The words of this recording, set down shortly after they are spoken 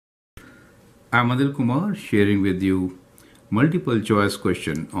I'm Anil Kumar sharing with you multiple choice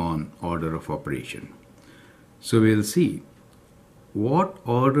question on order of operation. So we'll see what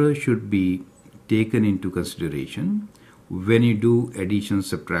order should be taken into consideration when you do addition,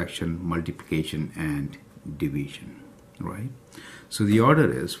 subtraction, multiplication and division, right? So the order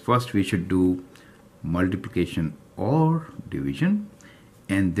is first we should do multiplication or division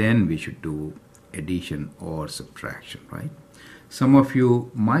and then we should do addition or subtraction, right? Some of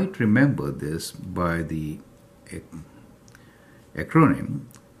you might remember this by the acronym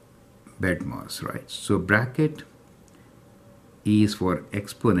BEDMAS, right? So bracket E is for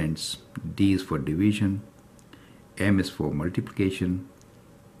exponents, D is for division, M is for multiplication,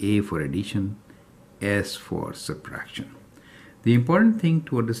 A for addition, S for subtraction. The important thing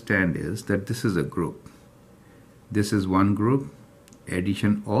to understand is that this is a group. This is one group,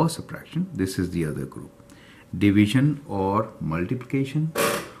 addition or subtraction. This is the other group. Division or multiplication,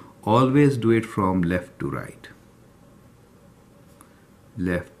 always do it from left to right.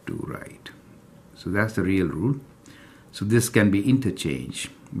 Left to right. So that's the real rule. So this can be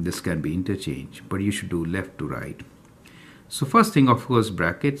interchange. This can be interchange, but you should do left to right. So first thing, of course,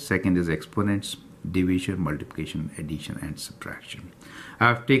 bracket. Second is exponents, division, multiplication, addition, and subtraction.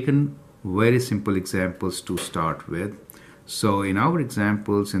 I've taken very simple examples to start with. So in our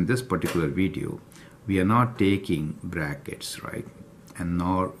examples in this particular video, we are not taking brackets, right? And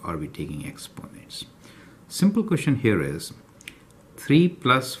nor are we taking exponents. Simple question here is 3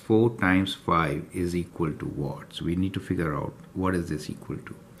 plus 4 times 5 is equal to what? So we need to figure out what is this equal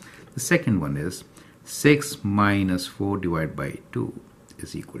to. The second one is 6 minus 4 divided by 2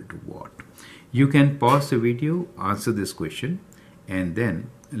 is equal to what? You can pause the video, answer this question, and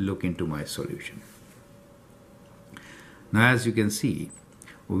then look into my solution. Now as you can see,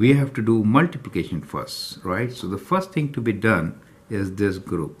 we have to do multiplication first, right? So the first thing to be done is this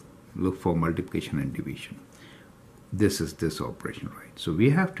group. Look for multiplication and division. This is this operation, right? So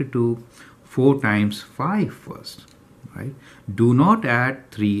we have to do 4 times 5 first, right? Do not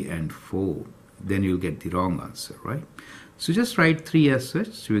add 3 and 4. Then you'll get the wrong answer, right? So just write 3 as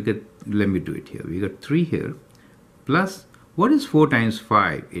such. So we get, let me do it here. We got 3 here plus, what is 4 times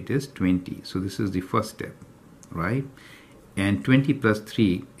 5? It is 20. So this is the first step, right? And 20 plus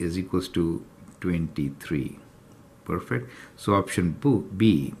 3 is equals to 23. Perfect. So option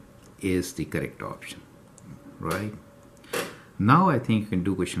B is the correct option, right? Now I think you can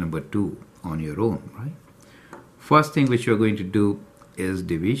do question number 2 on your own, right? First thing which you're going to do is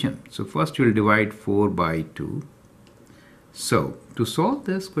division. So first you'll divide 4 by 2. So to solve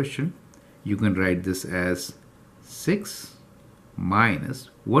this question, you can write this as 6 minus,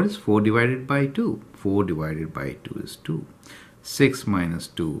 what is 4 divided by 2? 4 divided by 2 is 2. 6 minus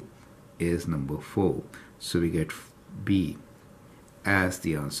 2 is number 4. So we get B as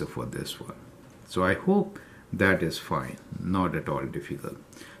the answer for this one. So I hope that is fine, not at all difficult.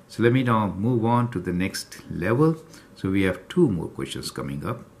 So let me now move on to the next level. So we have 2 more questions coming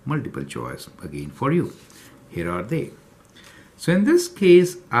up, multiple choice again for you. Here are they. So in this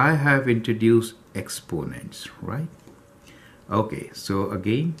case, I have introduced exponents, right? Okay, so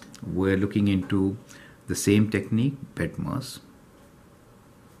again, we're looking into the same technique, BEDMAS.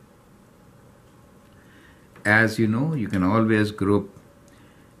 As you know, you can always group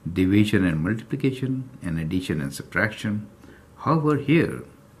division and multiplication and addition and subtraction. However, here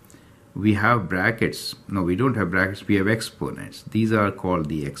we have brackets. No, we don't have brackets, we have exponents. These are called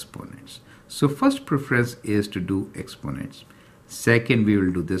the exponents. So first preference is to do exponents. Second, we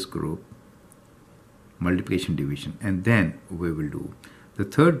will do this group, multiplication, division, and then we will do the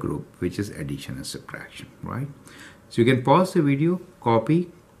third group, which is addition and subtraction, right? So you can pause the video,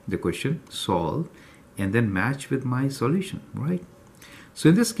 copy the question, solve, and then match with my solution, right? So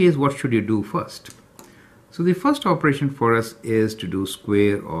in this case, what should you do first? So the first operation for us is to do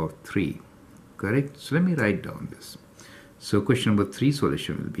square of 3, correct? So let me write down this. So question number 3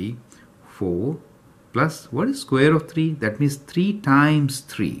 solution will be 4 plus, what is square of 3? That means 3 times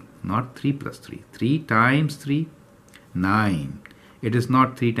 3, not 3 plus 3. 3 times 3, 9. It is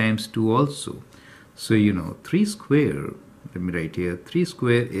not 3 times 2 also. So you know 3 square, let me write here, 3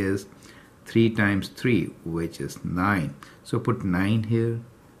 square is 3 times 3, which is 9. So put 9 here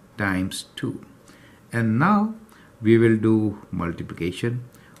times 2. And now we will do multiplication,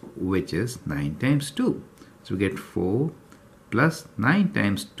 which is 9 times 2. So we get 4 plus 9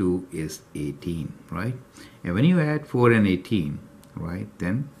 times 2 is 18, right? And when you add 4 and 18, right,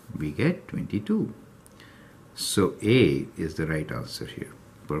 then we get 22. So A is the right answer here.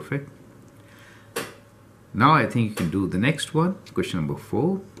 Perfect. Now I think you can do the next one, question number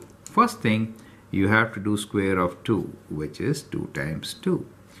 4. First thing, you have to do square of 2, which is 2 times 2.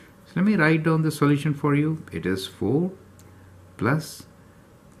 So let me write down the solution for you. It is 4 plus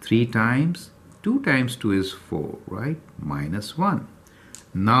 3 times 2 times 2 is 4, right? Minus 1.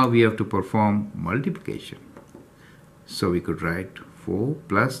 Now we have to perform multiplication. So we could write 4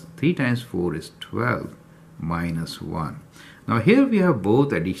 plus 3 times 4 is 12 minus 1. Now here we have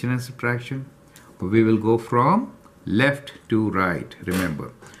both addition and subtraction. We will go from left to right.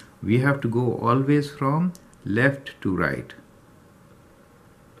 Remember, we have to go always from left to right.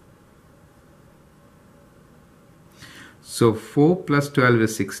 So 4 plus 12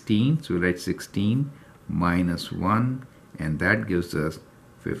 is 16. So we write 16 minus 1, and that gives us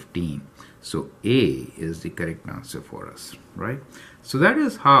 15. So A is the correct answer for us, right? So that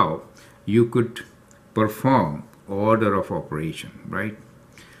is how you could perform order of operation, right?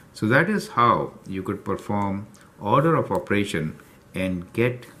 So that is how you could perform order of operation and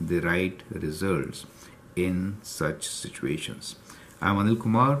get the right results in such situations. I'm Anil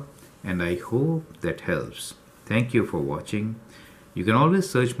Kumar, and I hope that helps. Thank you for watching. You can always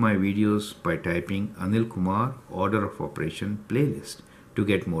search my videos by typing Anil Kumar Order of Operation playlist to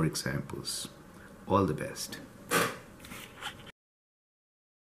get more examples. All the best.